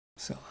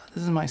So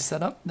this is my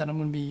setup that I'm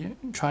going to be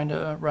trying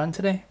to run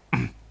today.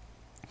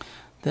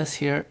 This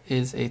here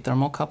is a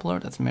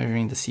thermocoupler that's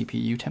measuring the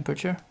CPU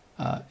temperature.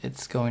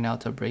 It's going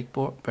out to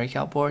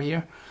breakout board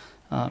here,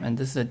 and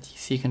this is a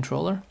DC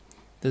controller.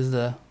 This is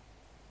a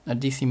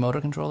DC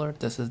motor controller.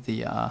 This is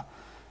the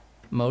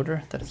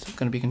motor that it's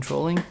going to be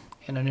controlling,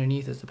 and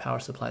underneath is the power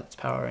supply that's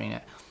powering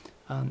it.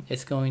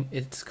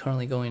 It's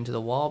currently going into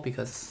the wall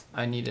because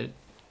I needed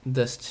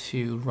this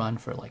to run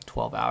for like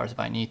 12 hours if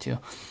I need to.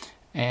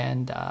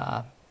 And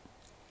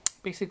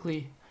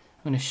basically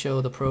I'm going to show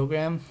the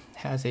program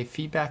has a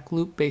feedback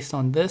loop based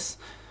on this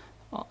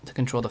to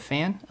control the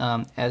fan.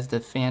 As the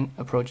fan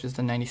approaches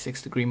the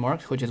 96-degree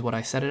mark, which is what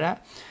I set it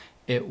at,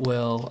 it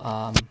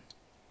will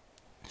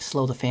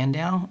slow the fan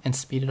down and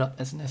speed it up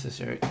as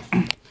necessary.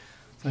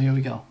 So here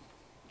we go.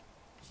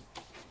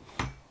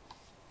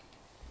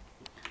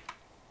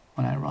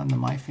 When I run the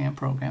MyFan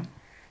program.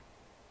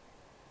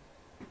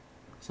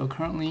 So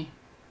currently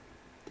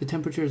the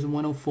temperature is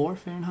 104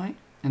 Fahrenheit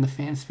and the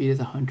fan speed is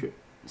 100.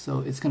 So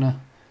it's gonna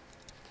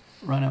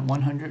run at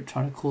 100,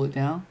 try to cool it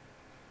down.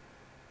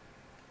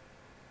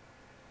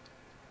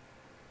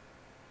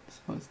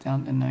 So it's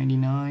down to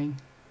 99,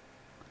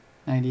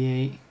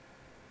 98,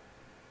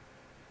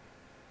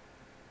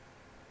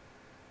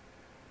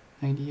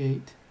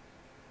 98,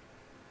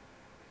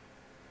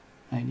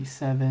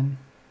 97,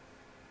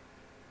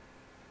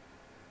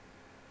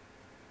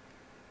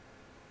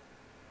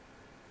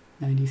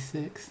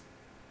 96,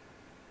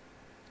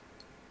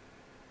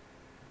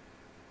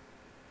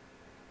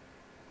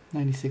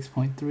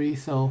 96.3.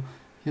 So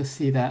you'll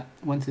see that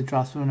once it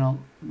drops below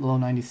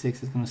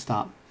 96, it's going to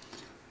stop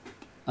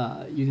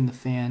using the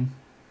fan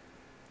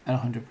at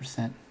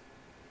 100%.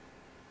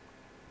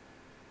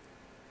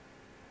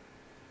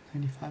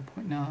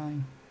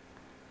 95.9,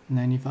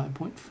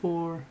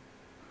 95.4, it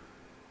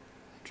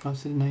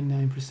drops to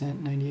 99%,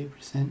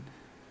 98%,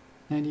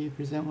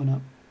 98% went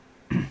up.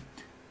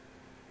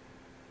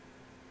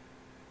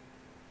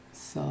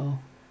 So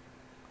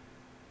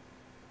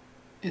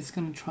it's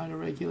going to try to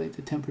regulate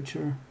the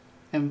temperature,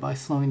 and by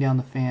slowing down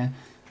the fan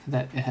so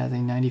that it has a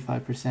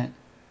 95%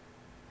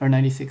 or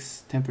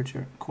 96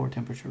 core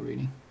temperature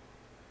reading.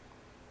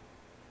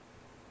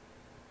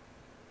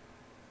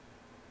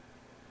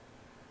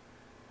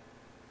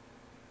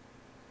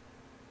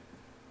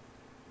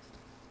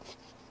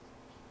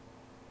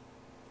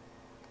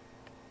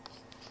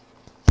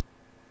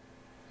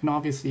 And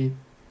obviously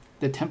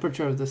the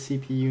temperature of the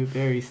CPU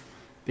varies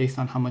based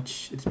on how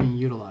much it's being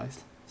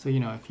utilized. So you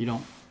know, if you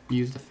don't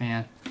use the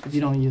fan, if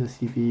you don't use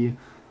the CPU,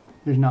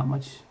 there's not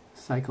much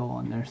cycle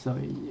on there, so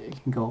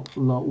it can go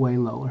way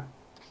lower.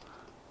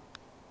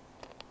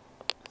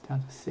 It's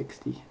down to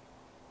 60.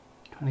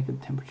 Trying to get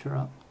the temperature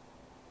up.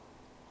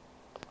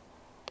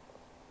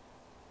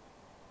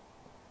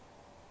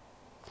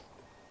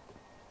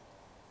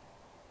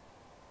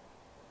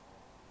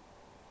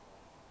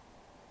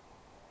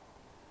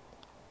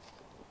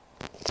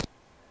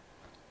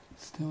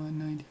 Still at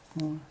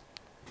 94.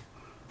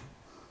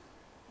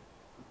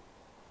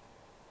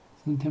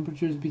 So the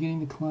temperature is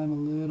beginning to climb a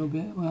little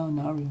bit. Well,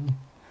 not really.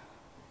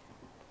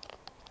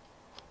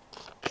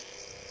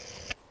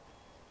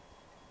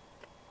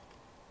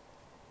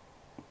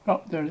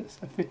 Oh, there it is.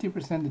 At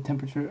 50%, the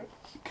temperature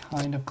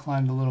kind of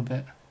climbed a little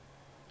bit.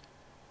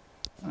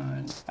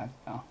 And it's back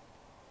down.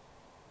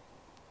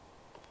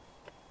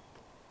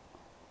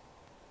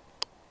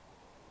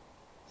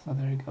 So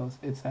there it goes.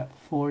 It's at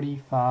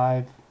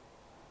 45.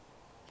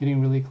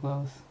 Getting really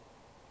close.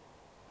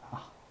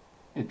 Ah,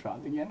 it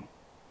dropped again.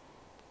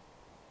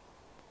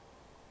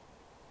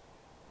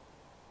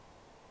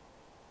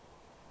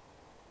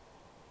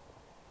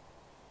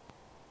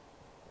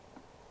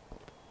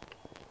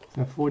 It's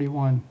at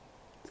 41.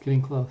 It's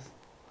getting close.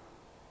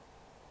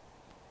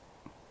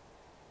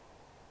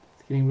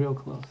 It's getting real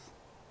close.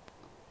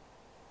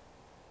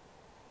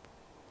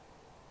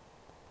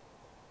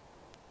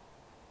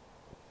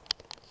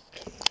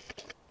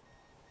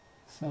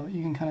 So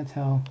you can kind of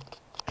tell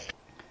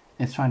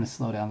it's trying to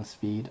slow down the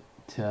speed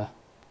to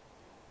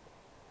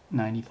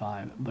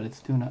 95, but it's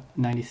doing a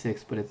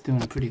 96, but it's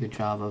doing a pretty good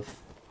job of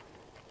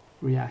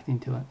reacting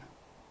to it.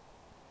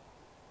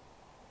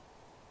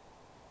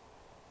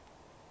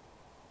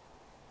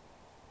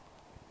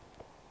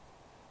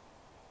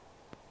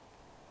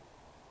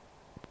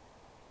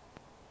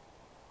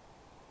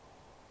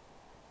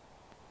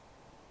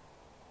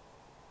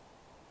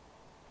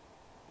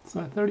 So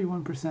at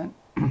 31%,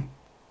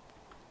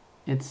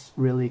 it's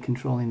really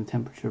controlling the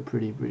temperature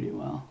pretty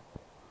well.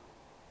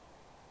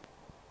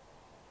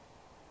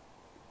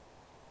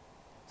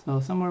 So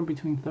somewhere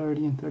between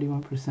 30 and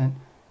 31%,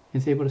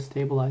 it's able to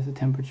stabilize the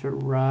temperature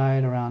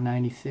right around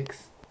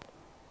 96.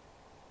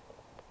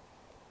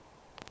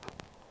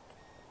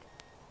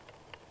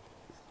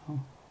 So,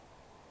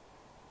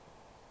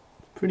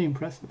 pretty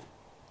impressive.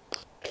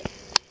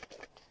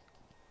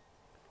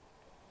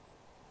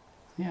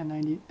 Yeah,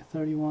 90,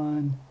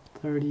 31,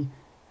 30.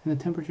 And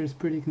the temperature is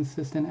pretty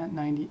consistent at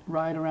 90,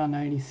 right around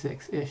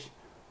 96-ish.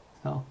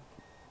 So,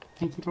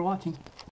 thank you for watching.